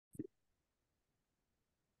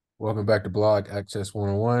Welcome back to Blog Access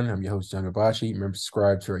 101. I'm your host, Young Abashi. Remember to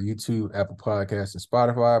subscribe to our YouTube, Apple Podcasts, and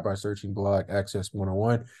Spotify by searching Blog Access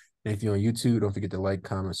 101. And if you're on YouTube, don't forget to like,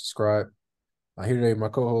 comment, subscribe. Here today, my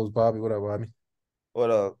co-host, Bobby. What up, Bobby?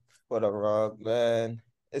 What up? What up, Rob? Man,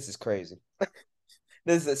 this is crazy.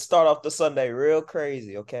 This is start off the Sunday real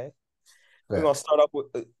crazy, okay? We're gonna Facts. start off with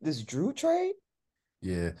this Jrue trade.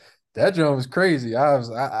 Yeah, that joint was crazy. I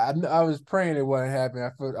was praying it wouldn't happen.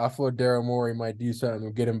 I thought Daryl Morey might do something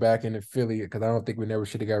to get him back into Philly because I don't think we never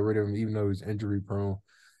should have got rid of him, even though he's injury prone.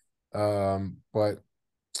 But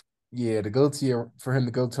yeah, to go to for him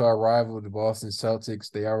to go to our rival, the Boston Celtics,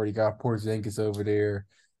 they already got Porzingis over there,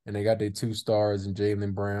 and they got their two stars in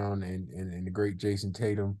Jaylen Brown and the great Jason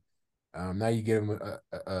Tatum. Now you get him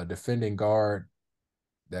a defending guard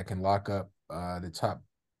that can lock up the top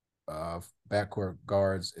backcourt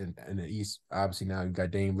guards in the East. Obviously, now you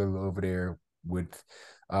got Dame Lillard over there with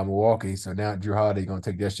Milwaukee. So now Jrue Holiday going to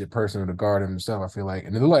take that shit personal to guard himself, I feel like.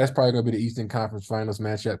 And it looks like that's probably going to be the Eastern Conference Finals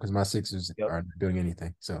matchup because my Sixers Yep. aren't doing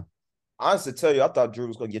anything. So Honestly, tell you, I thought Jrue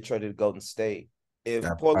was gonna get traded to Golden State. I, If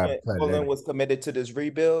I Portland played Portland that. was committed to this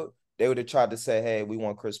rebuild, they would have tried to say, "Hey, we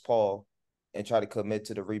want Chris Paul," and try to commit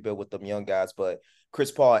to the rebuild with them young guys. But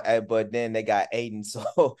Chris Paul, but then they got Aiden,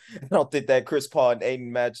 so I don't think that Chris Paul and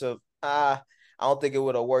Aiden matchup. I don't think it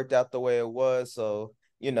would have worked out the way it was. So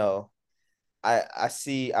I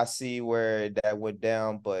see where that went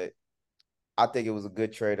down, but I think it was a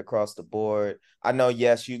good trade across the board. I know,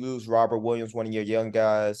 yes, you lose Robert Williams, one of your young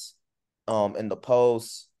guys, in the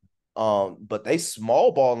post. But they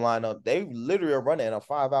small ball lineup, they literally are running a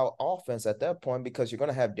 5-out offense at that point because you're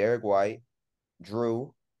gonna have Derek White,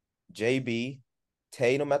 Jrue, JB,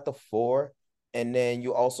 Tatum at the four, and then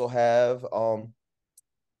you also have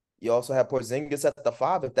Porzingis at the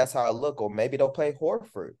five if that's how it look, or maybe they'll play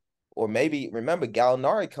Horford, or maybe remember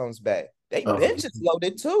Gallinari comes back. They Oh, bench is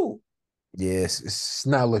loaded too. yes, it's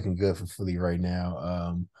not looking good for Philly right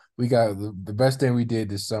now. We got the best thing we did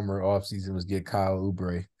this summer off season was get Kyle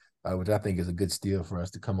Oubre, which I think is a good steal for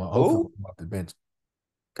us to come up. Hopefully, Who? come off the bench.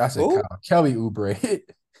 I said Who? Kyle Kelly Oubre.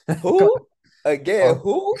 Who? Again, Oh,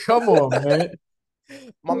 who? come on, man.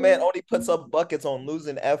 My man only puts up buckets on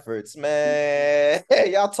losing efforts, man.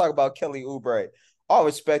 Hey, y'all talk about Kelly Oubre. All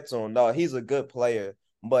respect to him. No, he's a good player,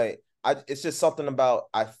 but it's just something about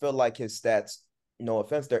I feel like his stats, no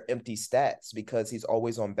offense, they're empty stats because he's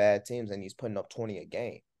always on bad teams and he's putting up 20 a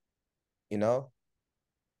game, you know?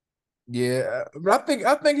 Yeah, but I mean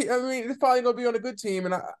it's probably gonna be on a good team,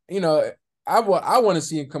 and I want to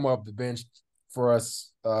see him come off the bench for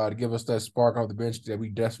us to give us that spark off the bench that we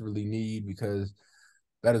desperately need because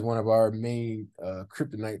that is one of our main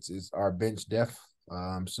kryptonites is our bench depth.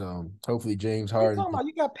 So hopefully James What are you Harden. talking about?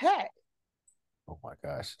 You got Pat. Oh my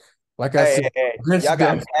gosh, like I Hey, said, hey, hey. bench Y'all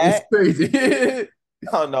got depth is Pat. crazy.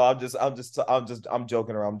 Oh no, I'm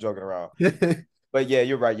joking around. I'm joking around. But yeah,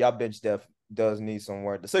 you're right. Y'all bench depth does need some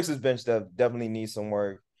work. The Sixers bench depth definitely needs some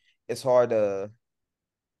work. It's hard to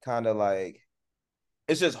kind of like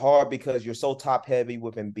it's just hard because you're so top heavy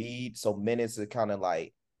with Embiid. So minutes are kind of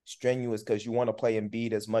like strenuous because you want to play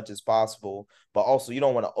Embiid as much as possible, but also you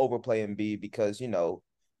don't want to overplay Embiid because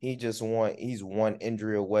he's one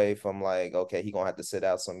injury away from like okay, he gonna have to sit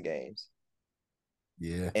out some games.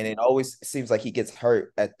 Yeah, And it always seems like he gets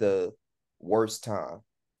hurt at the worst time.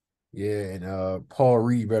 yeah, and Paul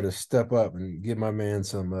Reed better step up and give my man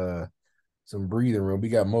some breathing room. We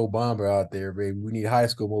got Mo Bamba out there, baby. We need high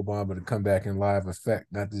school Mo Bamba to come back in live effect,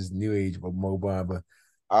 not this new age of Mo Bamba.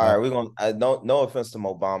 All Uh, right, we're gonna. No offense to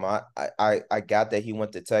Obama. I got that he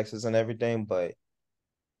went to Texas and everything, but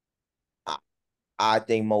I, I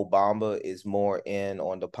think Mo Bamba is more in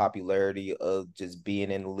on the popularity of just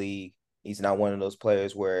being in the league. He's not one of those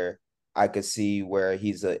players where I could see where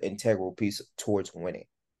he's an integral piece towards winning.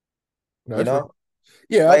 no, You that's right. know,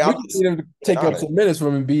 Yeah, like we I'm just just need him to being take up honest. some minutes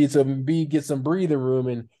from Embiid so Embiid get some breathing room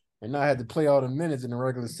and not have to play all the minutes in the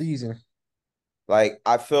regular season. Like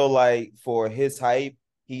I feel like for his hype,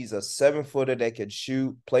 he's a 7 footer that can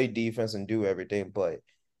shoot, play defense, and do everything. But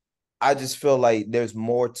I just feel like there's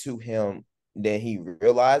more to him than he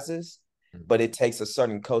realizes, but it takes a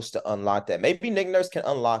certain coach to unlock that. Maybe Nick Nurse can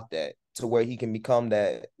unlock that to where he can become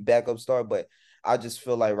that backup star, but I just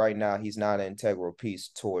feel like right now he's not an integral piece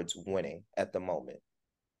towards winning at the moment.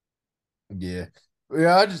 Yeah.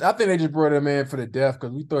 Yeah, I think they just brought him in for the depth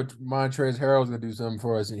because we thought Montrezl Harrell was gonna do something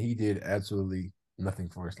for us, and he did absolutely nothing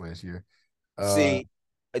for us last year. Uh, See,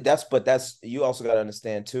 that's you also got to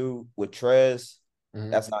understand too with Trez, mhm.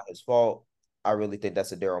 that's not his fault. I really think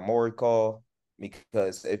that's a Daryl Morey call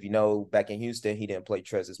because if you know back in Houston, he didn't play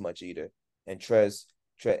Trez as much either. And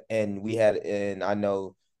and we had, and I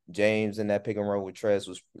know James in that pick and roll with Trez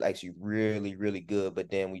was actually really, really good, but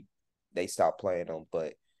then they stopped playing him.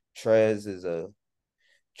 But Trez is a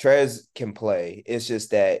Trez can play. It's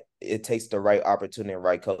just that it takes the right opportunity and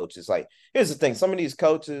right coaches. Like, here's the thing: some of these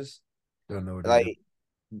coaches, Don't know what they're doing.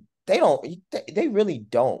 like, they don't, they really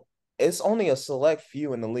don't. It's only a select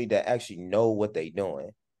few in the league that actually know what they're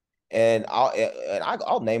doing. And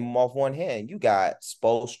I'll name them off one hand. You got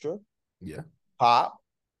Spoelstra, Yeah. Pop,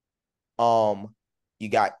 you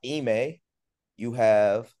got Ime, you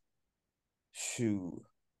have shoot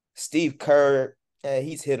Steve Kerr.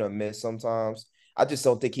 He's hit or miss sometimes. I just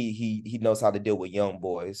don't think he knows how to deal with young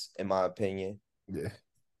boys, in my opinion. Yeah.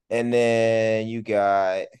 And then you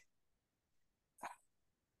got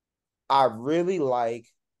I really like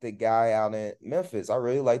the guy out in Memphis. I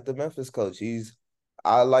really like the Memphis coach.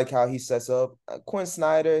 I like how he sets up. Quinn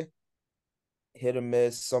Snyder, hit or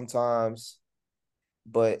miss sometimes,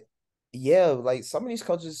 but yeah, like some of these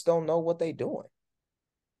coaches don't know what they're doing.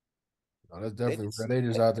 No, that's They definitely just they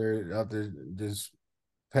just out there just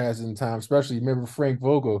passing time. Especially remember Frank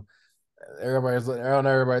Vogel. Everybody's like, I don't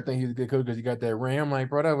know. Everybody think he's a good coach because he got that ring. I'm like,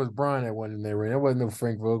 bro, that was Brian that won in that ring. That wasn't no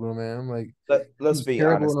Frank Vogel, man. I'm like, he let's was be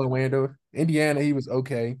terrible in honest. Orlando. Indiana, he was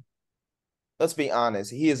okay. Let's be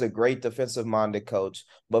honest. He is a great defensive minded coach,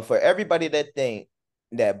 but for everybody that think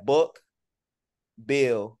that Book,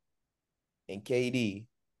 Bill, and KD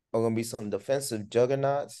are gonna be some defensive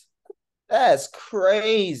juggernauts, that's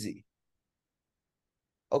crazy.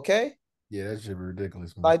 Okay. Yeah, that should be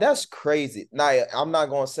ridiculous, man. Like that's crazy. Now I'm not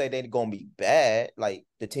gonna say they're gonna be bad. Like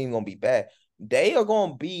the team gonna be bad. They are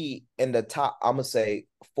gonna be in the top. I'm gonna say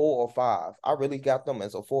 4 or 5. I really got them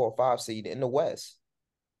as a 4 or 5 seed in the West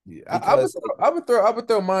Yeah, because like I would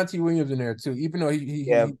throw Monty Williams in there too, even though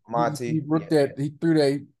yeah, he Monty. worked Yeah. that he threw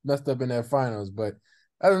that he messed up in that finals, but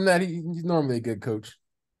other than that, he's normally a good coach.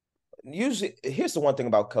 Usually, here's the one thing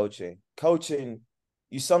about coaching. Coaching,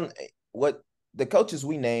 you some what the coaches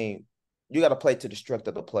we name, you got to play to the strength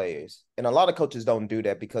of the players, and a lot of coaches don't do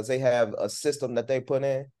that because they have a system that they put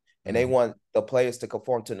in, and they Mm-hmm. want the players to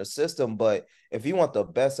conform to the system. But if you want the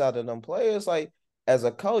best out of them players, like as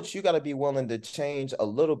a coach, you got to be willing to change a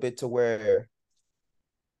little bit to where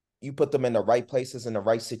you put them in the right places in the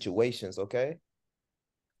right situations. Okay,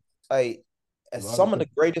 like A as lot of some of stuff.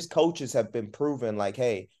 the greatest coaches have been proven, like,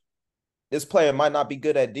 hey, this player might not be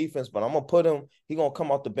good at defense, but I'm gonna put him. He gonna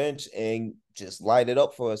come off the bench and just light it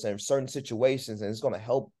up for us in certain situations, and it's gonna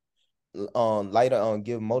help lighter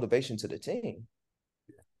give motivation to the team.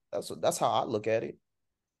 That's how I look at it.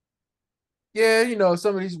 Yeah,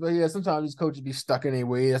 some of these, but yeah, sometimes these coaches be stuck in their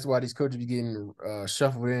way. That's why these coaches be getting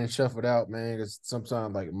shuffled in, shuffled out, man. Because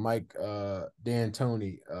sometimes like Mike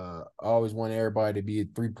D'Antoni always want everybody to be a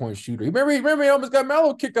 3-point shooter. Remember he almost got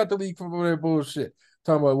Melo kicked out the league for that bullshit.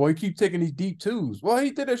 Talking about, well, he keep taking these deep twos. Well, he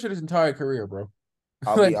did that shit his entire career, bro.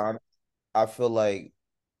 I'll Like, be honest. I feel like,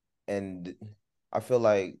 and I feel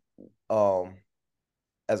like, um,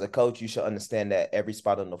 as a coach, you should understand that every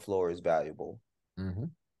spot on the floor is valuable. mhm.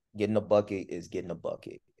 Getting a bucket is getting a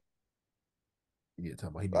bucket. Yeah, talking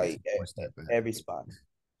about he needs Like some more step back. every spot.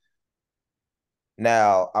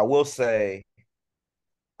 Now, I will say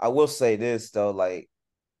this though, like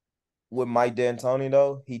with Mike D'Antoni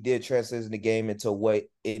though, he did transition the game into what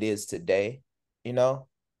it is today. You know,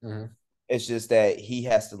 Mhm. it's just that he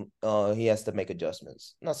has to make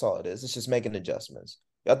adjustments. And that's all it is. It's just making adjustments.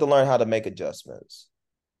 You have to learn how to make adjustments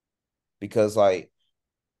because like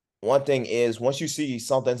one thing is once you see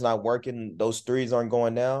something's not working, those threes aren't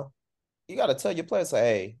going down. You got to tell your players, like,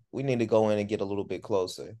 hey, we need to go in and get a little bit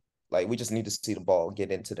closer. Like we just need to see the ball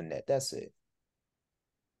get into the net. That's it.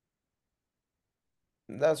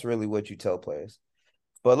 That's really what you tell players.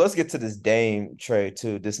 But let's get to this Dame trade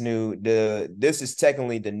too. This is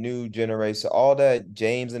technically the new generation. All that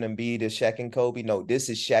James and Embiid is Shaq and Kobe. No, this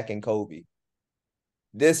is Shaq and Kobe.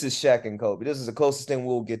 This is Shaq and Kobe. This is the closest thing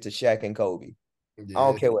we'll get to Shaq and Kobe. I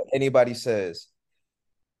don't Yeah. care what anybody says.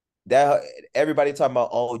 That everybody talking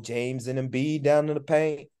about James and Embiid down in the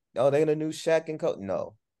paint. Oh, they're the new Shaq and Kobe.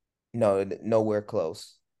 No, no, nowhere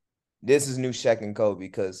close. This is new Shaq and Kobe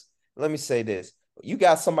because let me say this: you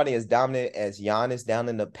got somebody as dominant as Giannis down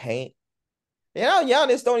in the paint.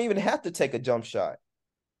 Giannis don't even have to take a jump shot.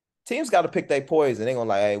 Teams got to pick their poison. They're gonna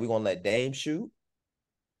like, hey, we're gonna let Dame shoot,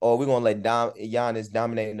 or we're gonna let Giannis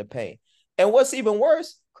dominate in the paint. And what's even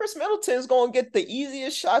worse, Chris Middleton's gonna get the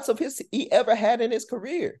easiest shots of he ever had in his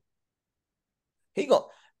career. He going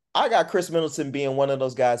I got Chris Middleton being one of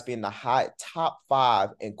those guys being the high top 5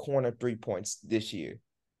 in corner 3 points this year.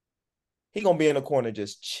 He gonna be in the corner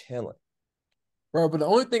just chilling. Bro, but the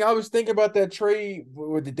only thing I was thinking about that trade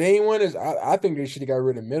with the Dame one is I think they should have got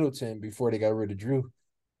rid of Middleton before they got rid of Jrue.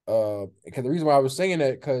 Because the reason why I was saying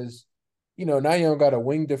that because now you don't got a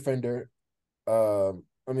wing defender.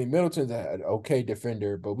 I mean Middleton's an okay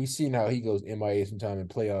defender, but we seen how he goes MIA sometime in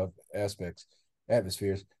playoff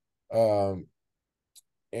atmospheres. Um,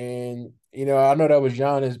 and I know that was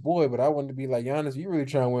Giannis' boy, but I wanted to be like Giannis. You really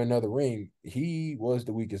trying to win another ring? He was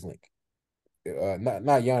the weakest link.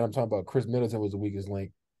 Not Giannis. I'm talking about Chris Middleton was the weakest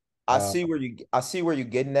link. Uh, I see where you're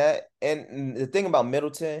getting at. And the thing about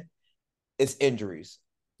Middleton, it's injuries.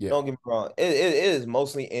 yeah, Don't get me wrong. It is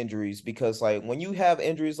mostly injuries because like when you have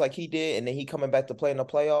injuries like he did and then he coming back to play in the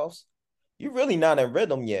playoffs, you're really not in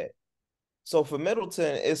rhythm yet. So for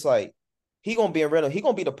Middleton, it's like he gonna be in rhythm. He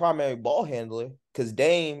gonna be the primary ball handler because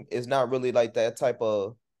Dame is not really like that type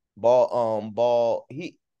of ball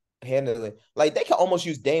he handler. Like they can almost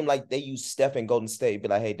use Dame like they use Steph in Golden State. Be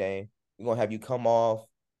like, hey Dame, we're gonna have you come off,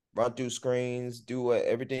 run through screens, do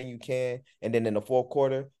everything you can, and then in the fourth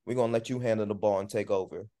quarter, we're gonna let you handle the ball and take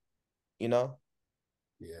over. You know,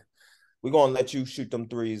 yeah. we're gonna let you shoot them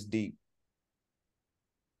threes deep.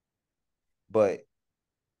 But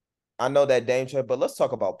I know that Dame trade, but let's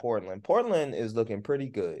talk about Portland. Portland is looking pretty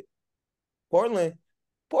good. Portland,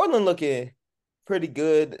 Portland looking pretty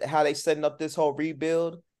good. How they setting up this whole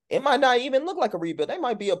rebuild. It might not even look like a rebuild. They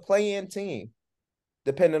might be a play-in team,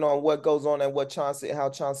 depending on what goes on and how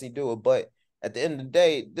Chauncey do it. But at the end of the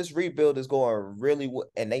day, this rebuild is going really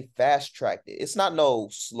and they fast tracked it. It's not no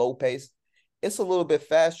slow pace. It's a little bit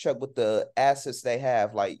fast tracked with the assets they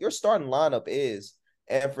have. Like your starting lineup is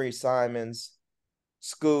Anthony Simons,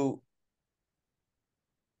 Scoot.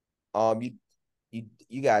 You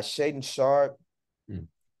you got Shaden Sharp. Mm.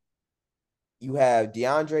 You have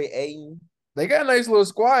DeAndre Ayton. They got a nice little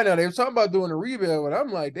squad now. They were talking about doing a rebuild, but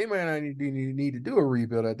I'm like, they might not need to do a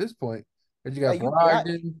rebuild at this point. But you got Like you got,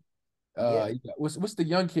 Brogdon. yeah, You got, what's the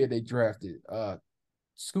young kid they drafted?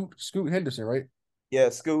 Scoot Henderson, right? yeah,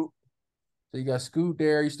 Scoot. So you got Scoot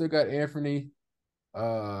there. You still got Anthony.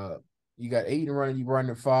 Uh, you got Aiden running. You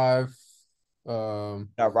running five.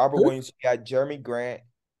 Got Robert Who? Williams. You got Jeremy Grant.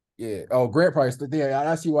 Yeah. Oh, Grant Price.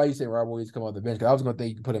 Yeah, I see why you say Robert Williams come off the bench. Because I was gonna think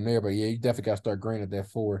you could put him there, but yeah, you definitely got to start Grant at that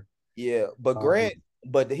four. Yeah, but Um, Grant.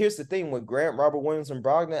 But here's the thing with Grant, Robert Williams, and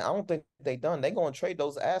Brogdon. I don't think they done. They gonna trade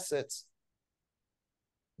those assets.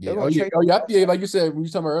 They're yeah. Oh gonna yeah. trade Oh those yeah. Yeah. assets. Like you said, when you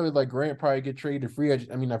talking about earlier, like Grant probably get traded free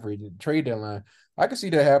agent. I mean, not free agent, trade deadline. I can see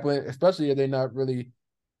that happening, especially if they're not really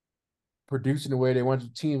producing the way they want. The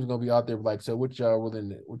team's gonna be out there like, so what y'all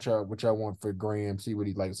willing? What y'all want for Graham? See what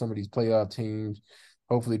he like. Some of these playoff teams.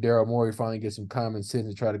 Hopefully, Daryl Morey finally gets some common sense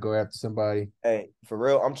and try to go after somebody. Hey, for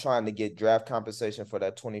real, I'm trying to get draft compensation for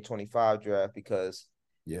that 2025 draft because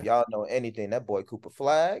if Yeah. y'all know anything, that boy Cooper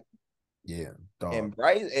Flag Yeah. Dog. and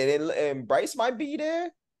and Bryce might be there.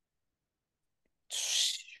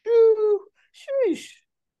 Shoo, sheesh.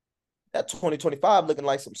 That 2025 looking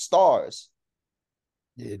like some stars.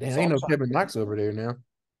 Yeah. Damn, So ain't I'm no trying Kevin to get Knox these. over there now.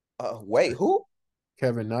 Wait, who?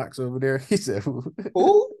 Kevin Knox over there. He said,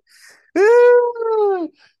 Who?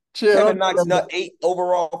 chill. Kevin Don't do Knox, that. not 8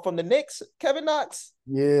 overall from the Knicks. Kevin Knox.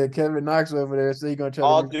 Yeah, Kevin Knox over there. So you gonna try to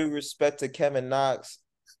All due respect to Kevin Knox,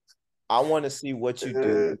 I want to see what you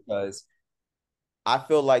do because I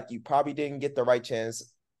feel like you probably didn't get the right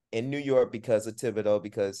chance in New York because of Thibodeau.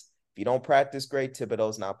 Because if you don't practice great,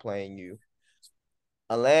 Thibodeau's not playing you.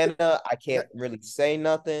 Atlanta, I can't really say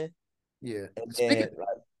nothing. yeah. And Speaking then like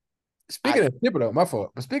speaking I of Thibodeau, my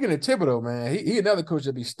fault. But speaking of Thibodeau, man, he another coach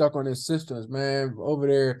that be stuck on his systems, man. Over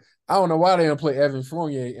there, I don't know why they don't play Evan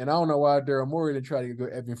Fournier, and I don't know why Daryl Morey didn't try to get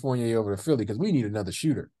Evan Fournier over to Philly because we need another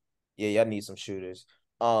shooter. yeah, y'all need some shooters.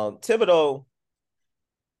 Thibodeau,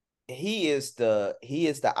 he is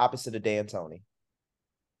the opposite of D'Antoni.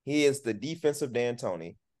 He is the defensive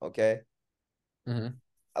D'Antoni. Okay, Mm-hmm.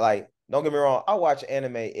 like don't get me wrong, I watch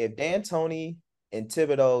anime. If D'Antoni and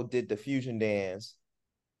Thibodeau did the fusion dance,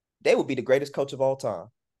 they would be the greatest coach of all time.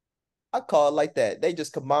 I call it like that. They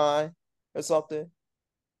just combine or something.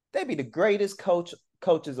 They'd be the greatest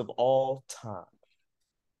coaches of all time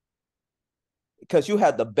because you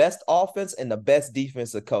have the best offense and the best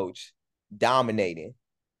defensive coach dominating.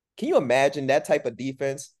 Can you imagine that type of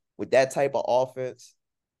defense with that type of offense?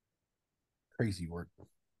 Crazy work.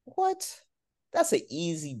 What? That's an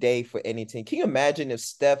easy day for any team. Can you imagine if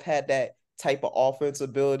Steph had that type of offense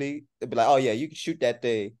ability? They'd be like, oh yeah, you can shoot that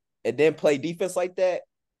thing and then play defense like that.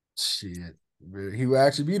 Shit. He would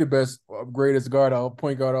actually be the best, greatest guard,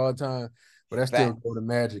 point guard all the time. But that's still Fact. go to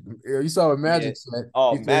Magic. You saw what Yeah. Magic said.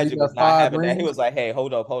 Oh, He said he Magic was got not five having that. He rings. was like, hey,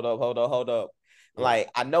 hold up, hold up, hold up, hold up. Yeah. Like,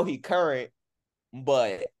 I know he current,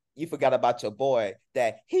 but you forgot about your boy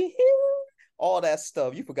that he all that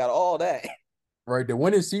stuff. You forgot all that. Right. The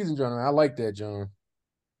winning season, John. I like that, John.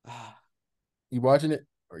 You watching it?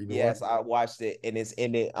 Or you know what? Yes, I watched it and it's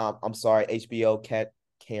ended. I'm sorry, HBO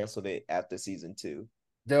canceled it after season 2.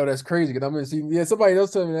 Yo, that's crazy. Cause I'm gonna see. Yeah, somebody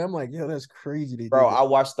else told me that. I'm like, yo, that's crazy. They Bro, did that. I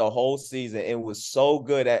watched the whole season. It was so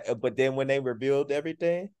good but then when they revealed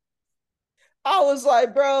everything, I was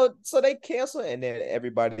like, bro, so they canceled, and then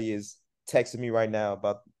everybody is texting me right now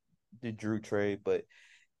about the Jrue trade, but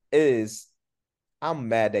it is. I'm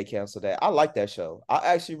mad they canceled that. I like that show.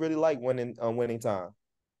 I actually really like winning time.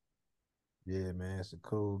 Yeah, man, it's a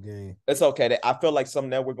cool game. It's okay. I feel like some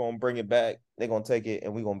network gonna bring it back. They're gonna take it,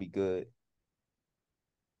 and we're gonna be good.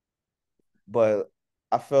 But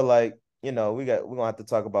I feel like we're gonna have to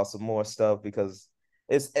talk about some more stuff because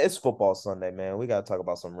it's football Sunday, man. We gotta talk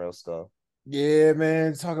about some real stuff. Yeah,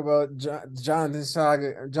 man. Talk about Jonathan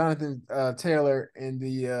saga, Jonathan Taylor and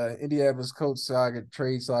the Indianapolis coach saga,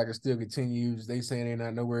 trade saga still continues. They saying they're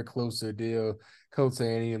not nowhere close to a deal. Coach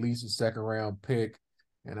saying he at least a second round pick,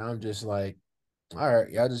 and I'm just like, all right,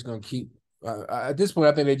 y'all just gonna keep. At this point,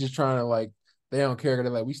 I think they're just trying to like they don't care. They're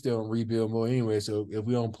like we still in rebuild mode anyway. So if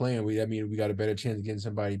we don't play him, I mean we got a better chance of getting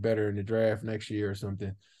somebody better in the draft next year or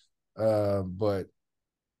something. But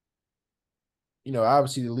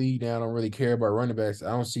obviously the league now don't really care about running backs. I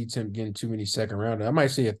don't see Tim getting too many second rounder. I might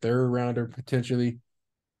say a third rounder potentially,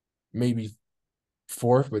 maybe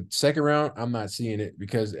fourth, but second round, I'm not seeing it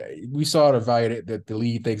because we saw the value that the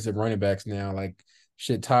league thinks of running backs now. Like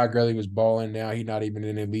shit, Todd Gurley was balling. Now he's not even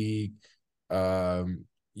in the league. Um,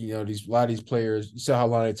 these a lot of these players. You saw how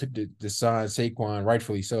long it took to sign Saquon,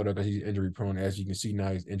 rightfully so, though, because he's injury prone. As you can see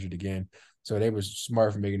now, he's injured again. So they was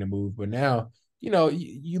smart for making the move. But now,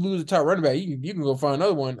 you lose a top running back, you can go find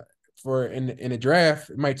another one for in the draft.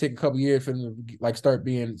 It might take a couple years for them to like start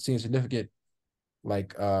being seeing significant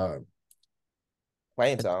like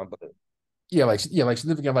Playing time, but like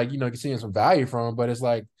significant, like seeing some value from him, but it's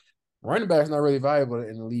like running back's not really valuable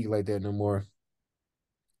in the league like that no more.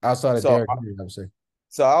 Outside of so Derrick Henry, I would say.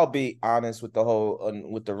 so I'll be honest with the whole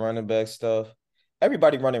with the running back stuff.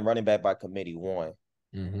 Everybody running back by committee one.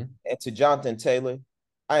 Mm-hmm. And to Jonathan Taylor,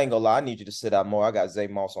 I ain't gonna lie, I need you to sit out more. I got Zay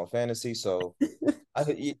Moss on fantasy, so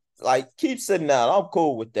like keep sitting out. I'm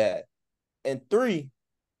cool with that. And 3,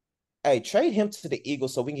 hey, trade him to the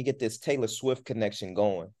Eagles so we can get this Taylor Swift connection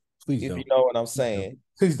going. Please If you don't. know what I'm Please don't. saying.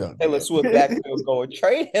 Please The don't do Taylor Swift that. backfield going.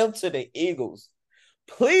 Trade him to the Eagles.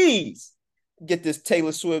 Please get this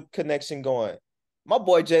Taylor Swift connection going. My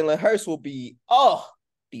boy Jalen Hurts will be Yeah,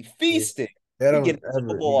 feasting. that We don't get a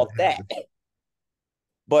Super ever Bowl need off to that. happen.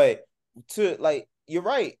 But to like you're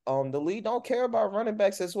right. The league don't care about running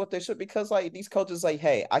backs as what they should because like these coaches like,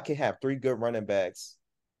 hey, I can have 3 good running backs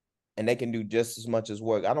and they can do just as much as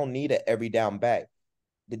work. I don't need an every down back.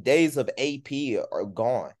 The days of AP are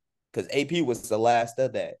gone because AP was the last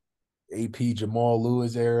of that. AP Jamal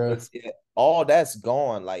Lewis era. All that's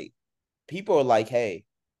gone. Like people are like, hey,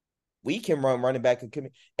 we can run running back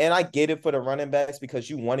and I get it for the running backs because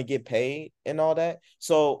you want to get paid and all that.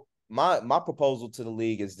 So my proposal to the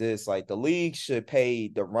league is this: like the league should pay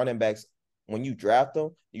the running backs when you draft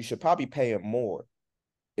them. You should probably pay them more,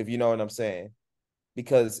 if you know what I'm saying,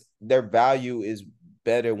 because their value is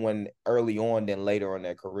better when early on than later in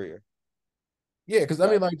their career. Yeah, because I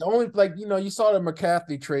mean, Like like the only like you saw the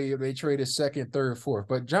McCaffrey trade, they traded second, third, fourth,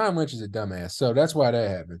 but John Lynch is a dumbass, so that's why that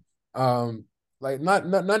happened. Like not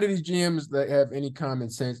none of these GMs that have any common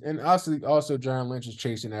sense, and also John Lynch is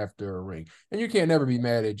chasing after a ring, and you can't never be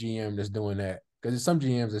mad at GM that's doing that because there's some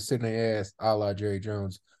GMs that sit in their ass, a la Jerry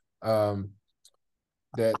Jones, um,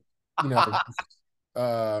 that you know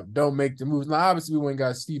don't make the moves. Now, obviously, we went and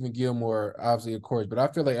got Stephen Gilmore, obviously, of course, but I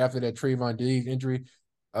feel like after that Trayvon Diggs injury,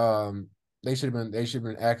 um, they should have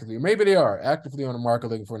been actively, maybe they are actively on the market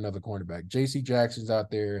looking for another cornerback. JC Jackson's out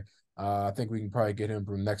there. I think we can probably get him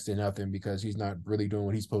from next to nothing because he's not really doing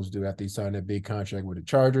what he's supposed to do after he signed that big contract with the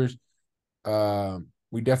Chargers.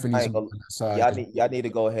 We definitely need I ain't some on gonna, that side because y'all need to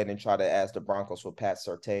go ahead and try to ask the Broncos for Pat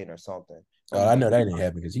Surtain or something. I know that didn't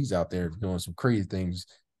happen because he's out there doing some crazy things.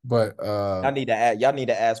 But Y'all need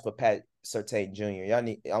to ask for Pat Surtain Jr. Y'all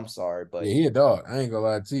need. I'm sorry, yeah, but he a dog. I ain't gonna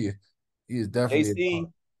lie to you. He is definitely a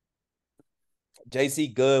dog. JC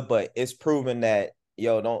JC good, but it's proven that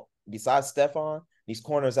don't besides Stefan, these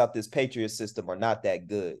corners out this Patriot system are not that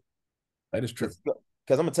good. That is true.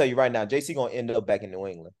 Because I'm gonna tell you right now, JC gonna end up back in New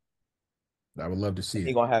England. I would love to see it.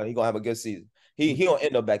 He gonna have a good season. He gonna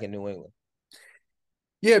end up back in New England.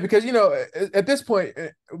 Yeah, because at this point,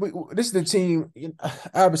 this is the team.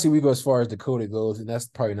 Obviously, we go as far as Dakota goes, and that's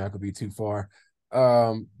probably not going to be too far.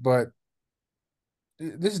 But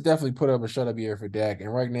this is definitely put up a shut up year for Dak,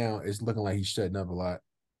 and right now it's looking like he's shutting up a lot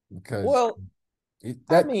because Well, it,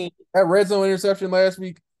 I that mean, that red zone interception last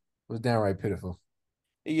week was downright pitiful.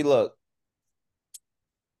 you look,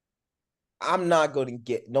 I'm not going to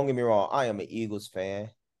get. Don't get me wrong. I am an Eagles fan,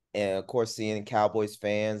 and of course, seeing Cowboys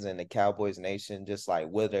fans and the Cowboys nation just like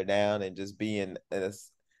wither down and just be in a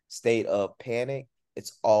state of panic.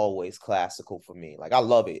 It's always classical for me. Like I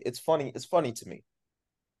love it. It's funny. It's funny to me.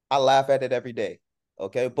 I laugh at it every day.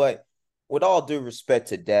 Okay, but with all due respect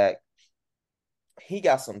to Dak, he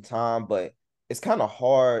got some time, but it's kind of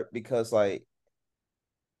hard because like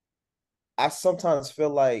I sometimes feel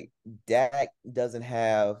like Dak doesn't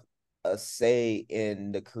have a say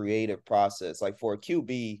in the creative process. Like for a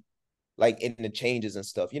QB, like in the changes and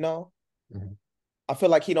stuff, you know? Mhm. I feel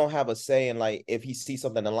like he don't have a say in like if he sees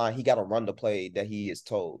something in the line, he gotta run the play that he is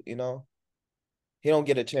told, you know? He don't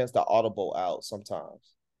get a chance to audible out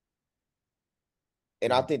sometimes.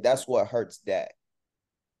 And I Mm. think that's what hurts Dak.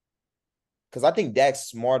 Cause I think Dak's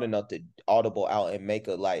smart enough to audible out and make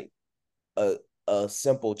a a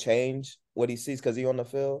simple change what he sees because he on the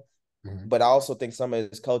field. Mhm. But I also think some of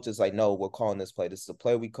his coaches like, no, we're calling this play. This is a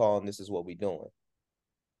play we call, and this is what we're doing.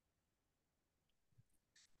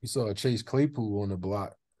 You saw Chase Claypool on the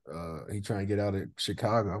block. He trying to get out of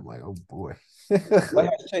Chicago. I'm like, oh boy. But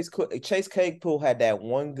Chase Claypool had that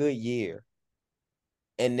one good year,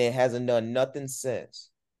 and then hasn't done nothing since.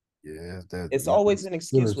 Yeah, that It's always an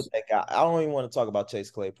excuse with Steelers. that guy. I don't even want to talk about Chase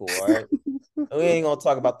Claypool. All right, we ain't gonna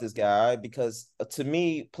talk about this guy, all right? Because to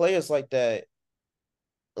me, players like that,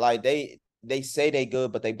 like they say they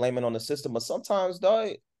good, but they blame it on the system. But sometimes, dog,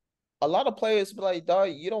 a lot of players be like, dog,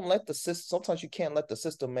 you don't let the system. Sometimes you can't let the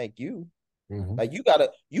system make you. Hmm. Like you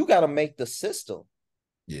gotta make the system.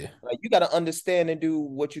 Yeah. Like you gotta understand and do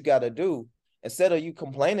what you gotta do. Instead of you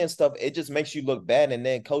complaining stuff, it just makes you look bad. And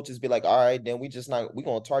then coaches be like, all right, then we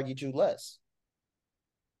gonna target you less.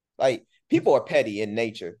 Like people are petty in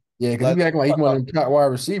nature. Yeah, because he Like be let's acting like he's talk one about of them top wide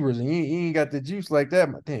receivers, and he ain't got the juice like that.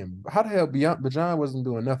 Damn, how the hell Bijan wasn't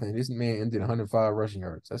doing nothing? This man ended 105 rushing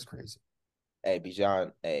yards. That's crazy.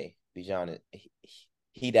 Bijan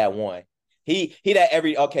he that one. He that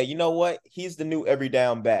every okay, you know what? He's the new every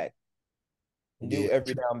down back. Yeah, New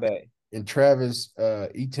every down back. and Travis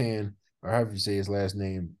Etan, or however you say his last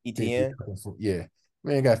name, did ETN. yeah,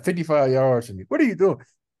 man got 55 yards from me. What are you doing?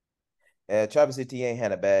 Travis Etienne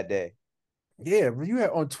had a bad day. Yeah, but you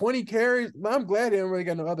had on 20 carries. I'm glad they don't really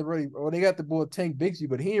got no other really. Or they got the boy Tank Bigsby,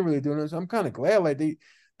 but he ain't really doing this. So I'm kind of glad like they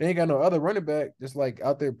ain't got no other running back just like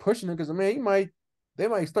out there pushing him because I mean they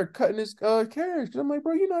might start cutting his carries. Because I'm like,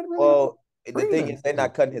 bro, you're not really gonna Well, the bring thing nothing. is they're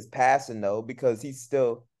not cutting his passing though because he's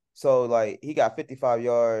still so like he got 55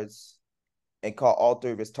 yards and caught all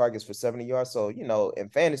three of his targets for 70 yards. So, in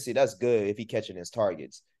fantasy, that's good if he catching his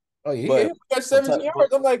targets. Oh yeah, But he got 17 sometimes,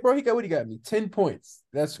 yards. I'm like, bro, he got what he got me 10 points.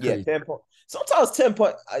 That's yeah, crazy. 10 points. Sometimes 10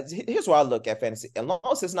 points. Here's why I look at fantasy. As long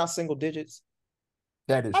as it's not single digits,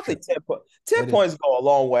 That is I true. think 10 points. 10 That is points go a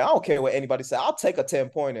long way. I don't care what anybody say. I'll take a 10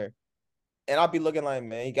 pointer. And I'll be looking like,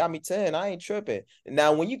 man, he got me 10. I ain't tripping.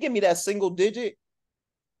 Now, when you give me that single digit,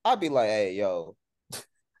 I'll be like, hey, yo,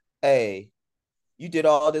 hey, you did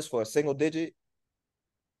all this for a single digit?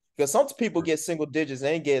 Because some people get single digits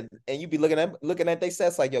and you be looking at they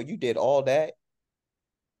stats like, yo, you did all that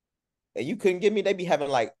and you couldn't give me. They be having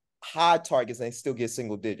like high targets and they still get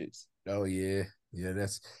single digits. oh yeah. Yeah,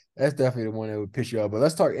 that's definitely the one that would piss you off. But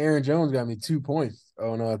let's talk. Aaron Jones got me 2 points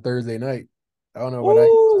on Thursday night. I don't know about that.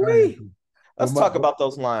 Ooh I had wee. to, Let's talk about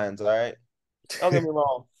those lines. All right. Don't get me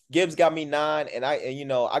wrong. Gibbs got me 9, and I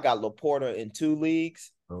got Laporta in 2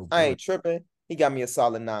 leagues. oh I boy. ain't tripping. He got me a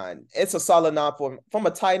solid 9. It's a solid 9 from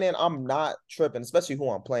a tight end. I'm not tripping, especially who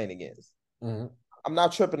I'm playing against. Mhm. I'm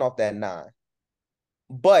not tripping off that 9.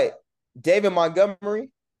 But David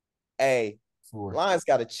Montgomery, hey, Four. Lions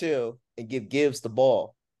got to chill and give Gibbs the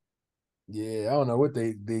ball. Yeah, I don't know what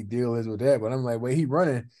they deal is with that, but I'm like, wait, he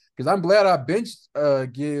running because I'm glad I benched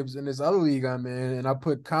Gibbs in this other league I'm in, and I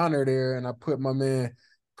put Connor there, and I put my man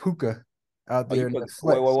Puka out Oh, you there in put that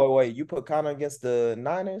wait, wait, flex. wait, wait. You put Connor against the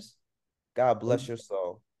Niners? God bless your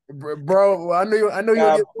soul. Bro, I know you'll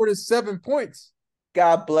God, get more than 7 points.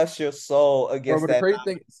 God bless your soul Bro, against but the that crazy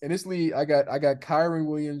thing Niners. in this league, I got Kyron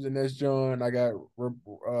Williams and that's John. I got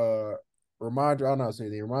Ramondre, I don't know how to say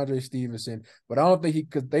it, Ramondre Stevenson, but I don't think he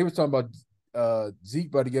because they was talking about Zeke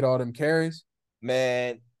about to get all them carries.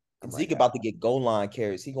 Man, I'm like, Zeke about to get goal line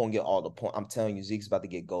carries. He gonna get all the point. I'm telling you, Zeke's about to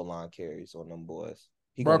get goal line carries on them boys.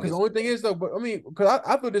 He bro, gonna because get the only thing is though, but I mean, because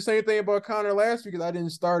I thought the same thing about Connor last week because I didn't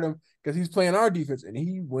start him because he's playing our defense and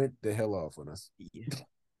he went the hell off on us.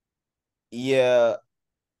 yeah.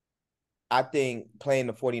 I think playing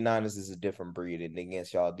the 49ers is a different breed and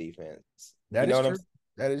against y'all defense. You That know is what I'm true. saying?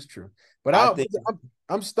 That is true. But I think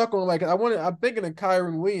I'm stuck on like I'm thinking of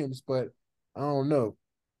Kyron Williams, but I don't know.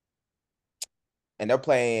 and they're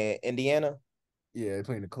playing Indiana. Yeah, they're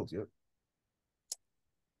playing the Colts. Yep.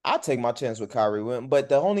 I take my chance with Kyrie Williams, but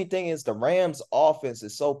the only thing is the Rams offense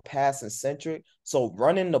is so passing centric. So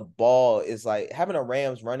running the ball is like having a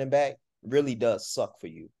Rams running back really does suck for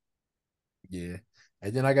you. Yeah.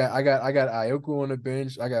 And then I got Ioku on the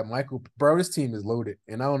bench. I got Michael. Bro, this team is loaded.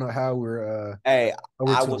 And I don't know Hey, how we're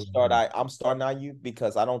I will two. start. I'm starting on you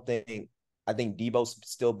because I think Debo's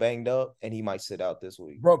still banged up and he might sit out this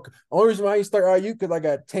week. Bro, only reason why you start IU because I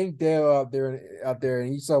got Tank Dell out there,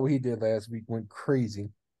 and you saw what he did last week. Went crazy.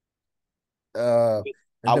 Uh,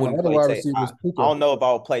 and I then my wouldn't other play wide Tank. receiver was I Puka. don't know if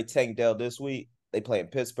I would play Tank Dell this week. They play in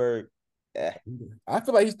Pittsburgh. Eh. I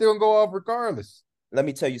feel like he's still gonna go off regardless. Let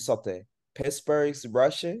me tell you something. Pittsburgh's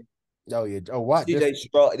rushing. Oh yeah. Oh what? This CJ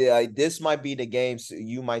Stroud. Yeah, this might be the game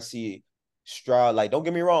you might see Stroud. Like, don't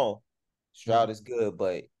get me wrong, Stroud is good,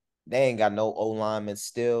 but they ain't got no O lineman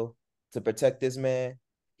still to protect this man.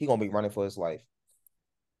 He gonna be running for his life.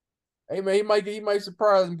 hey man, he might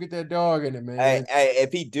surprise him, get that dog in it, Hey, man. hey,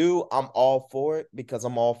 if he do, I'm all for it because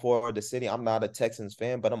I'm all for the city. I'm not a Texans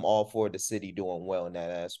fan, but I'm all for the city doing well in that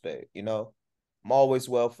aspect. I'm always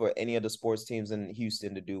well for any of the sports teams in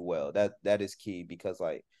Houston to do well. That is key because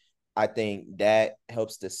like I think that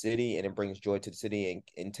helps the city and it brings joy to the city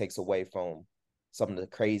and takes away from some of the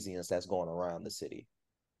craziness that's going around the city.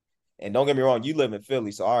 And don't get me wrong, you live in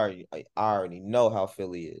Philly, so I already know how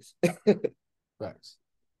Philly is. Facts.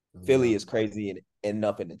 Philly No. is crazy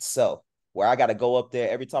enough in itself. Where I got to go up there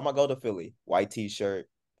every time I go to Philly, white t-shirt,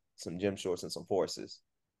 some gym shorts, and some forces.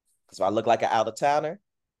 Because if I look like an out of towner,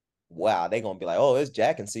 wow, they gonna be like, "Oh, it's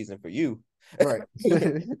jacking season for you." Right.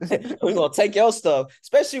 We're gonna take your stuff,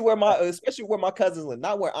 especially where my cousins live,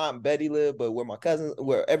 not where Aunt Betty live, but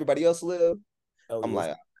where everybody else live. Oh I'm yes.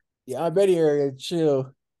 like, Yeah, I bet area,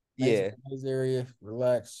 chill. Nice, yeah, nice area,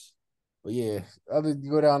 relax. But yeah, other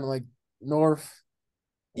you go down to like north,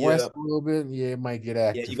 yeah, west a little bit, yeah, it might get yeah.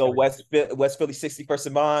 active You go for you. West Philly 61st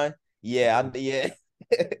and Vine. Yeah, yeah.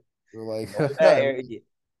 We're like, Go to that area.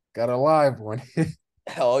 got a live one.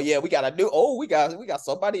 Oh yeah, we got a new. Oh, we got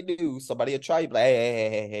somebody new. Somebody will try you. Like,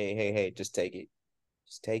 hey, just take it.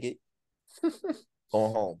 Just take it. Go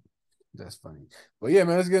home. That's funny. But yeah,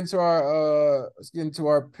 man, let's get into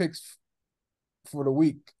our picks for the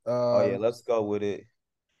week. Oh yeah, let's go with it.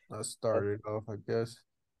 Let's start it off, I guess.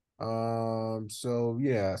 So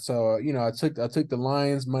yeah, so I took the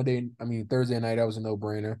Lions Thursday night. That was a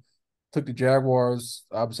no-brainer. Took the Jaguars.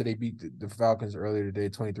 Obviously, they beat the Falcons earlier today,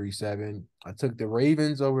 23-7. I took the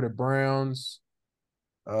Ravens over the Browns.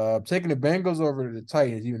 Taking the Bengals over the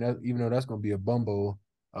Titans, even though that's gonna be a bumble.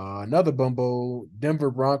 Another bumble,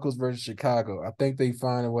 Denver Broncos versus Chicago. I think they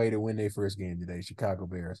find a way to win their first game today, Chicago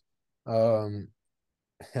Bears. Um,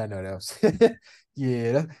 I know that was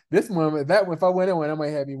yeah. This one, that one, if I win that one, I might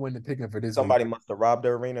have me win the picking for this week. Somebody must have robbed the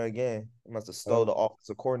arena again. They must have stole the Oh,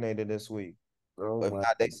 offensive coordinator this week. oh But if my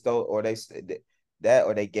not, they stole or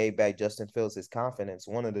they gave back Justin Fields his confidence.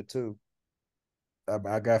 One of the two.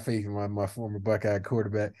 I got faith in my former Buckeye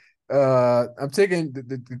quarterback. I'm taking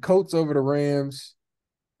the Colts over the Rams.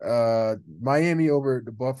 Miami over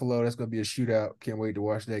the Buffalo. That's gonna be a shootout. Can't wait to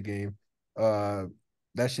watch that game. Uh,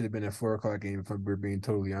 that should have been a 4 o'clock game if we're being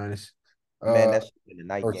totally honest. Man, Uh, that should have been a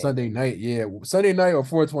night or game. Sunday night, yeah, Sunday night or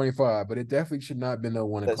 4:25, but it definitely should not have been no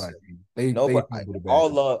 1 o'clock Listen, game. They nobody. fumbled the All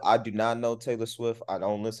bastard. love. I do not know Taylor Swift. I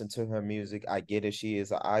don't listen to her music. I get it. She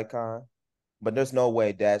is an icon, but there's no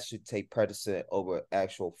way that should take precedent over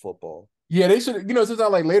actual football. Yeah, they should. Since I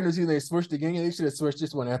like later in the season they switched the game. They should have switched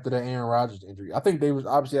this one after that Aaron Rodgers injury. I think they was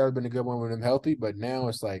obviously that would have been a good one with him healthy, but now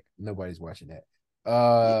it's like nobody's watching that.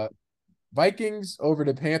 Yeah. Vikings over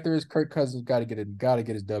the Panthers. Kirk Cousins got to get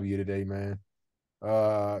his W today, man.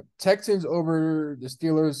 Texans over the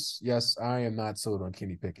Steelers. Yes, I am not sold on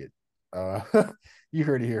Kenny Pickett. Uh, you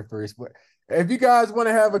heard it here first. But if you guys want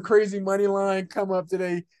to have a crazy money line come up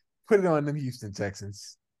today, put it on them Houston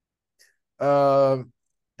Texans. Uh,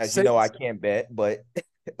 As you know, I Saints. can't bet, but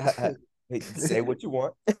say what you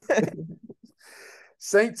want.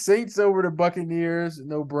 Saints over the Buccaneers,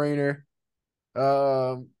 no brainer.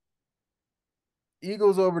 Um,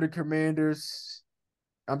 Eagles over the Commanders.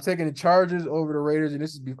 I'm taking the Chargers over the Raiders,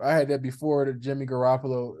 and I had that before the Jimmy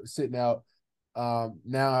Garoppolo sitting out.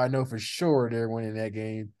 Now I know for sure they're winning that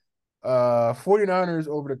game. 49ers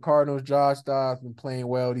over the Cardinals. Josh Dobbs been playing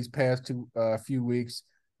well these past few weeks,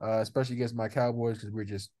 especially against my Cowboys because we're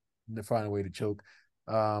just to find a way to choke.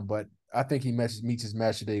 But I think he meets his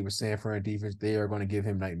match today with San Fran defense. They are going to give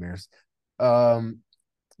him nightmares. Um,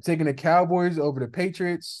 Taking the Cowboys over the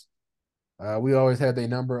Patriots. We always had their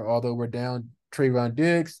number, although we're down Trayvon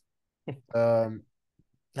Diggs. Um,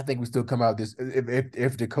 I think we still come out this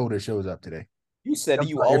if Dakota shows up today. You said I'm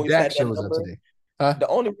you sorry, if always Dak had that shows up number. today. Huh? The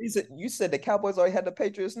only reason you said the Cowboys already had the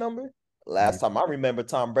Patriots number. Yeah. Last time I remember,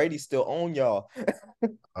 Tom Brady still owned y'all.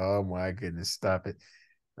 Oh my goodness, stop it.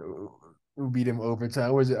 Who beat him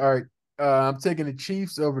overtime? Was it all right? I'm taking the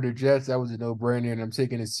Chiefs over the Jets. That was a no-brainer, and I'm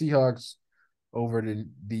taking the Seahawks over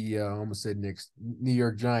the I almost said Knicks, New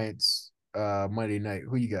York Giants Monday night.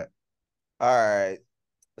 Who you got? All right.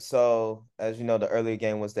 So, as you know, the earlier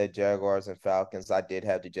game was that Jaguars and Falcons. I did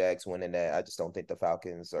have the Jags winning that. I just don't think the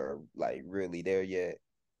Falcons are like really there yet.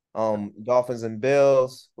 Dolphins and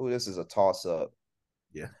Bills. Ooh, this is a toss up.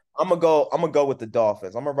 Yeah. I'm gonna go with the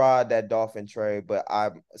Dolphins. I'm gonna ride that Dolphin trade, but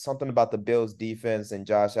I'm something about the Bills defense and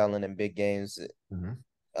Josh Allen in big games,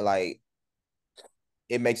 Mm-hmm. like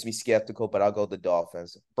it makes me skeptical, but I'll go the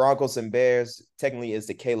Dolphins. Broncos and Bears technically is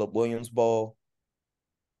the Caleb Williams Bowl.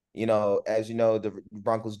 As you know, the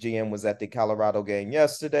Broncos GM was at the Colorado game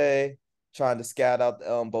yesterday, trying to scout out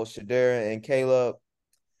both Shadur and Caleb.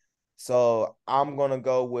 So I'm gonna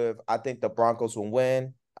go with I think the Broncos will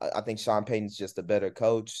win. I think Sean Payton's just a better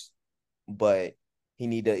coach, but he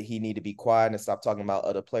need to be quiet and stop talking about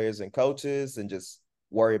other players and coaches and just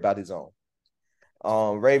worry about his own.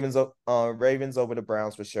 Ravens over the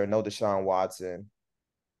Browns for sure. No Deshaun Watson.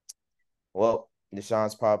 Well,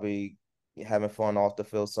 Deshaun's probably having fun off the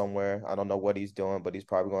field somewhere. I don't know what he's doing, but he's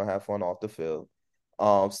probably gonna have fun off the field.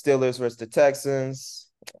 Steelers versus the Texans.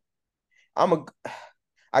 I'm a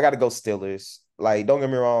I gotta go Steelers. Like, don't get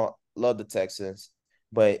me wrong, love the Texans,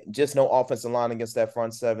 but just no offensive line against that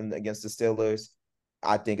front seven against the Steelers.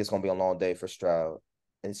 I think it's gonna be a long day for Stroud.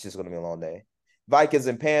 It's just gonna be a long day. Vikings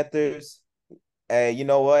and Panthers. Hey, you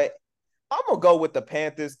know what? I'm gonna go with the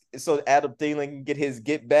Panthers so Adam Thielen can get his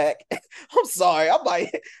get back. I'm sorry. I'm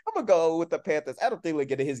gonna go with the Panthers. Adam Thielen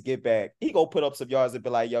get his get back. He gonna put up some yards and be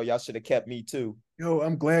like, yo, y'all should have kept me too. Yo,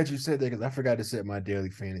 I'm glad you said that because I forgot to set my daily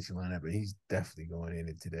fantasy lineup, but he's definitely going in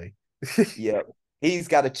it today. Yeah. He's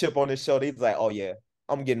got a chip on his shoulder. He's like, oh yeah,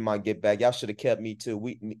 I'm getting my get back. Y'all should have kept me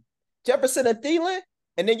too. Jefferson and Thielen,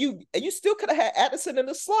 and then you still could have had Addison in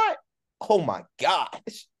the slot. Oh my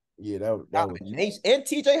gosh. Yeah, that was Domination. And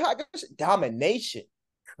TJ Hawkins, domination.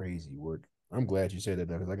 crazy work. I'm glad you said that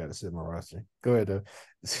though, because I got to set my roster. Go ahead though.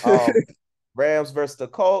 Um, Rams versus the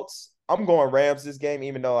Colts. I'm going Rams this game,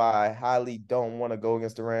 even though I highly don't want to go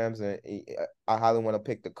against the Rams, and I highly want to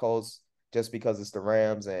pick the Colts just because it's the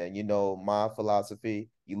Rams. And my philosophy: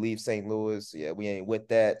 you leave St. Louis, yeah, we ain't with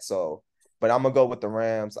that. So, but I'm gonna go with the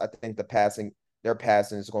Rams. I think their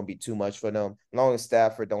passing is gonna be too much for them. As long as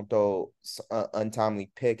Stafford don't throw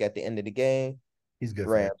untimely pick at the end of the game, He's good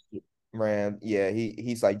for that. Rams. Yeah,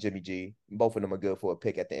 he's like Jimmy G. Both of them are good for a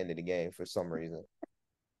pick at the end of the game for some reason.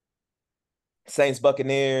 Saints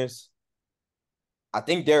Buccaneers. I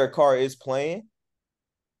think Derek Carr is playing.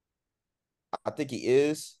 I think he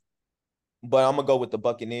is, but I'm gonna go with the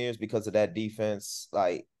Buccaneers because of that defense.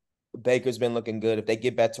 Like Baker's been looking good. If they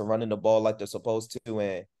get back to running the ball like they're supposed to,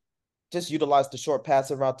 and just utilize the short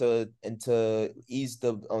passing route to ease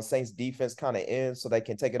the Saints defense kind of in, so they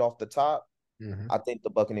can take it off the top. Mm-hmm. I think the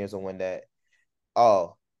Buccaneers will win that.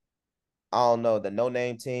 Oh, I don't know, the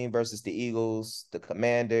no-name team versus the Eagles, the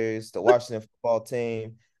Commanders, the Washington football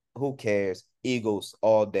team. Who cares? Eagles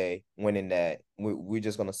all day winning that. We're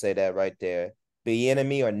just gonna say that right there. Be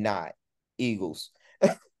enemy or not, Eagles.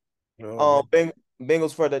 Oh man, Beng-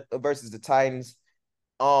 Bengals for the versus the Titans.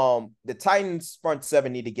 The Titans front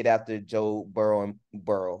seven need to get after Joe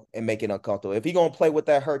Burrow and make it uncomfortable. If he gonna play with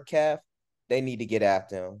that hurt calf, they need to get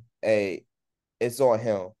after him. Hey, it's on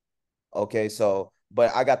him. Okay, so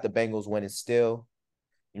but I got the Bengals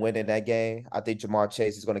winning that game. I think Jamar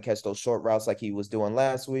Chase is going to catch those short routes like he was doing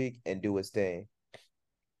last week and do his thing.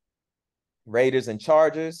 Raiders and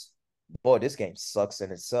Chargers. Boy, this game sucks in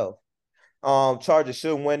itself. Chargers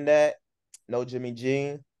should win that. No Jimmy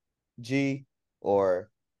G, or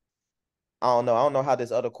I don't know. I don't know how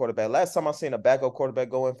this other quarterback. Last time I seen a backup quarterback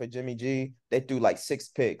go in for Jimmy G, they threw like 6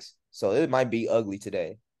 picks. So it might be ugly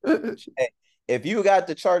today. Hey, if you got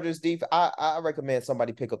the Chargers defense, I recommend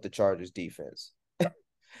somebody pick up the Chargers defense.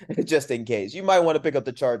 Just in case. You might want to pick up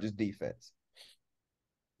the Chargers defense.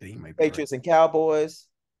 he might be right. Patriots and Cowboys.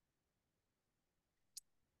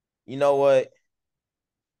 You know what?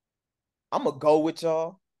 I'm gonna go with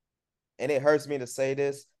y'all, and it hurts me to say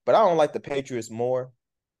this, but I don't like the Patriots more.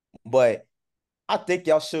 But I think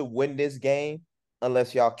y'all should win this game,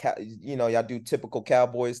 unless y'all do typical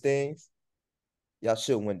Cowboys things. Y'all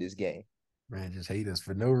should win this game. Man, just hate us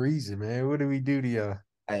for no reason, man. What do we do to y'all?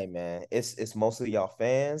 Hey man, it's mostly y'all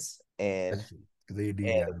fans and That's because they do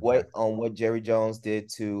and y'all. what Jerry Jones did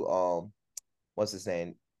to what's his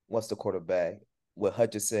name? What's the quarterback with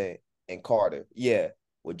Hutchinson and Carter? Yeah,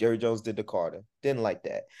 what Jerry Jones did to Carter. Didn't like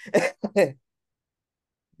that.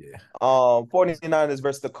 Yeah. 49ers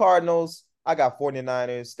versus the Cardinals. I got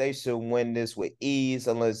 49ers. They should win this with ease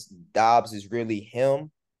unless Dobbs is really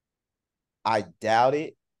him. I doubt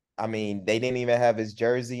it. I mean, they didn't even have his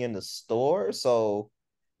jersey in the store. So,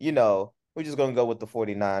 we're just gonna go with the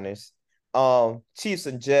 49ers. Chiefs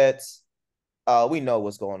and Jets. We know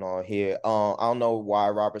what's going on here. I don't know why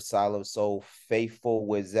Robert Saleh is so faithful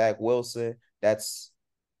with Zach Wilson. That's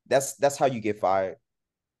how you get fired.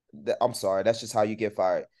 I'm sorry, that's just how you get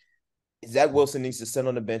fired. Zach Wilson needs to sit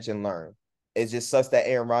on the bench and learn. It just sucks that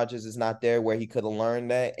Aaron Rodgers is not there where he could have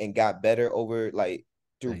learned that and got better over like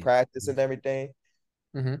through Hey. practice and everything.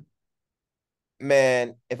 Mm-hmm.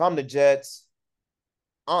 Man, if I'm the Jets,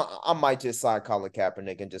 I might just sign Colin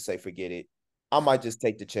Kaepernick and just say forget it. I might just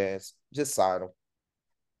take the chance, just sign him.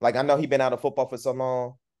 Like I know he's been out of football for so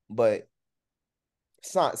long, but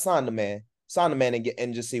sign the man,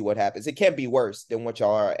 and just see what happens. It can't be worse than what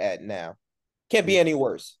y'all are at now. Can't Yeah. be any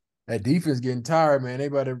worse. That defense getting tired, man.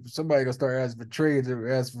 Somebody gonna start asking for trades or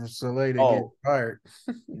ask for Soleil to get Oh, fired.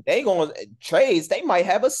 they going trades. They might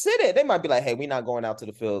have a sit in. They might be like, hey, we're not going out to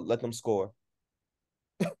the field. Let them score.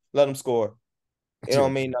 Let them score. It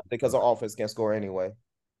don't mean nothing because our offense can score anyway.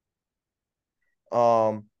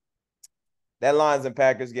 Um, that Lions and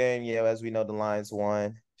Packers game, yeah, as we know, the Lions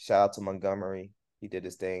won. Shout out to Montgomery. He did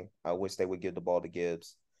his thing. I wish they would give the ball to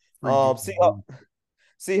Gibbs. Free game.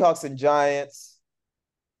 Seahawks and Giants.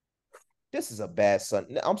 This is a bad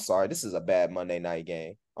I'm sorry. This is a bad Monday night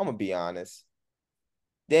game. I'm gonna be honest.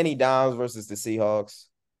 Danny Dimes versus the Seahawks.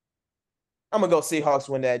 I'm gonna go Seahawks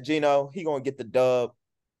win that. Gino, he gonna get the dub.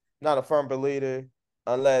 Not a firm believer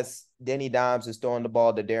unless Danny Dimes is throwing the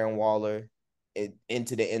ball to Darren Waller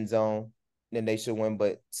into the end zone. Then they should win,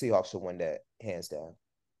 but Seahawks should win that hands down.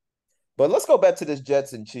 But let's go back to this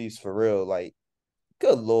Jets and Chiefs for real. Like,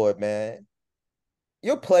 good Lord, man.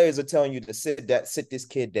 Your players are telling you to sit this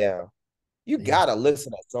kid down. You Yeah, gotta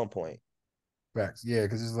listen at some point. facts. Yeah,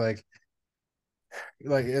 because it's like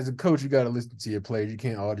as a coach, you got to listen to your players. You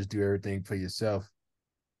can't all just do everything for yourself.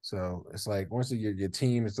 So it's like once your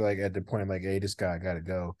team is like at the point like, hey, this guy got to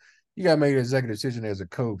go. You got to make an executive decision as a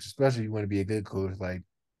coach, especially if you want to be a good coach. Like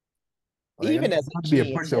I mean, Even as it's a not to be a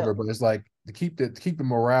GM, pushover, but it's like to keep the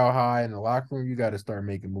morale high in the locker room. You got to start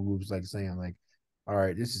making moves, like saying like, all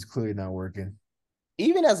right, this is clearly not working.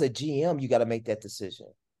 even as a GM, you got to make that decision.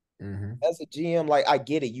 Mm-hmm. As a GM, like I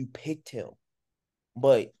get it, you picked him,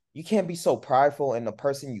 but you can't be so prideful in the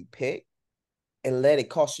person you pick and let it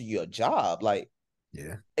cost you your job. Like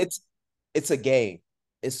Yeah. it's it's a game.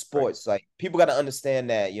 It's Right. sports. Like people got to understand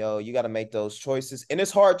that, yo, you got to make those choices. And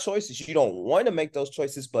it's hard choices. You don't want to make those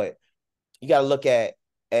choices, but you got to look at,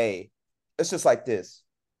 hey, it's just like this.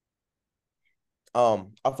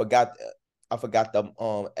 Um, I forgot I forgot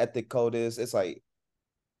the ethic code is. It's like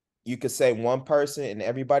you could say one person and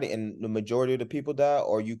everybody and the majority of the people die,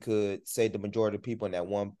 or you could say the majority of people and that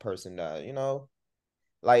one person die.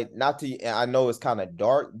 Like not to I know it's kind of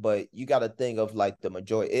dark, but you got to think of like the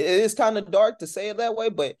majority. It is kind of dark to say it that way,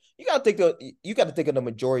 but you got to think of the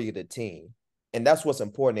majority of the team. And that's what's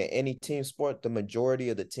important in any team sport, the majority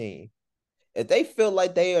of the team. If they feel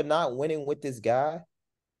like they are not winning with this guy,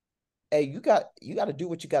 hey, you got to do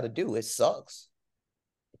what you got to do. It sucks.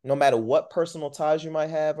 No matter what personal ties you might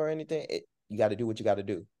have or anything, you got to do what you got to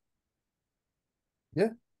do. Yeah.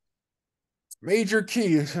 Major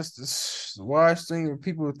key. It's just this wise thing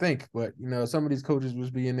people think, but some of these coaches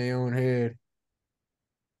must be in their own head.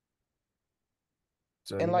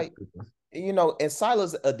 So And like, and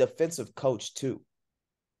Silas a defensive coach too.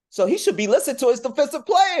 So he should be listening to his defensive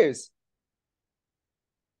players.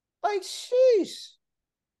 Like, sheesh.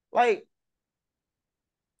 Like,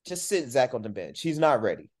 just sit Zach on the bench. He's not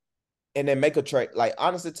ready. And then make a trade. Like,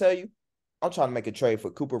 honestly tell you, I'm trying to make a trade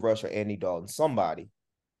for Cooper Rush or Andy Dalton. Somebody.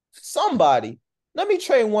 Somebody. Let me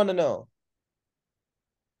trade one of them.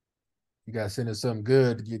 you got to send us something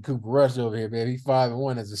good to get Cooper Rush over here, baby.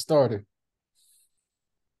 5-1 as a starter.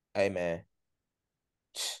 Hey, man.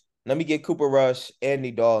 Let me get Cooper Rush,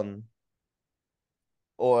 Andy Dalton,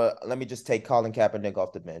 or let me just take Colin Kaepernick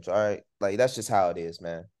off the bench. All right. Like, that's just how it is,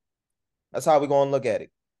 man. That's how we're going to look at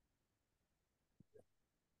it.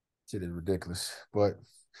 Shit is ridiculous. But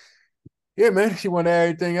yeah, man, you want to add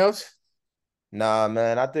anything else? Nah,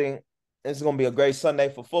 man. I think it's going to be a great Sunday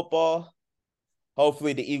for football.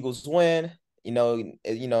 Hopefully the Eagles win.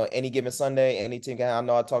 Any given Sunday, any team can. I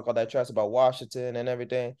know I talk all that trash about Washington and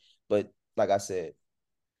everything, but like I said,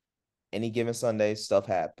 any given Sunday, stuff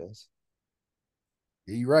happens.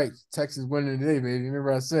 Yeah, you're right. Texas winning today, baby.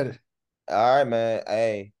 Remember I said it. All right, man.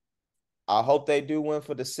 Hey, I hope they do win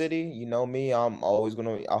for the city. You know me, I'm always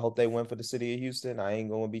gonna. I hope they win for the city of Houston. I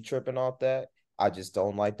ain't gonna be tripping off that. I just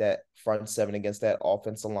don't like that front seven against that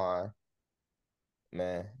offensive line.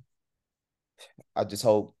 Man, I just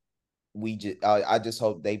hope I just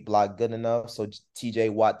hope they block good enough so TJ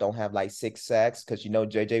Watt don't have like 6 sacks because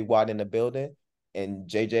JJ Watt in the building. And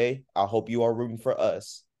JJ, I hope you are rooting for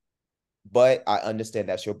us. But I understand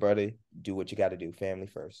that's your brother. Do what you got to do. Family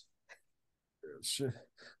first. Sure.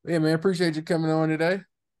 Yeah, man. Appreciate you coming on today.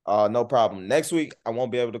 No problem. Next week I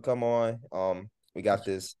won't be able to come on. We got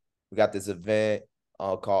this event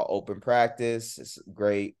called Open Practice. It's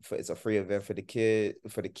great. It's a free event for the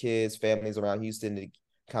kids, families around Houston to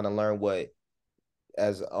kind of learn what,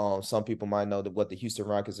 as some people might know, what the Houston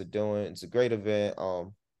Rockets are doing. It's a great event.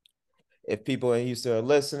 If people in Houston are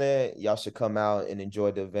listening, y'all should come out and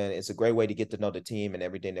enjoy the event. It's a great way to get to know the team and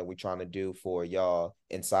everything that we're trying to do for y'all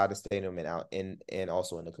inside the stadium and out and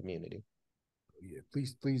also in the community. Yeah,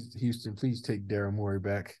 please, Houston, please take Daryl Morey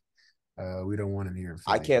back. We don't want him here in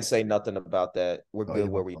I Philly. can't say nothing about that. We're Oh good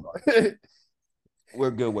yeah, where we are.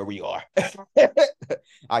 We're good where we are.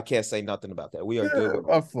 I can't say nothing about that. We are good where we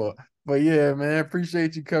my fault. But yeah, man,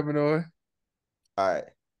 appreciate you coming on. are. All right.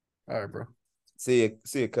 All right, bro. See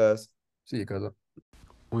you, cuz. See you, cousin.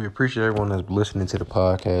 We appreciate everyone that's listening to the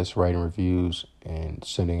podcast, writing reviews, and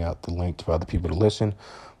sending out the link to other people to listen.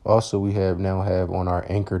 Also, we now have on our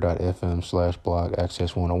anchor.fm/blog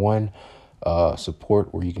access 101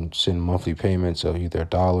 support where you can send monthly payments of either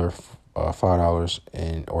 $1,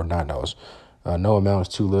 $5, or $9. No amount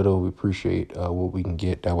is too little. We appreciate what we can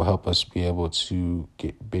get that will help us be able to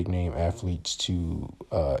get big name athletes to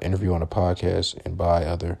interview on a podcast and buy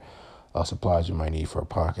other supplies you might need for a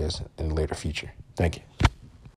podcast in the later future. Thank you.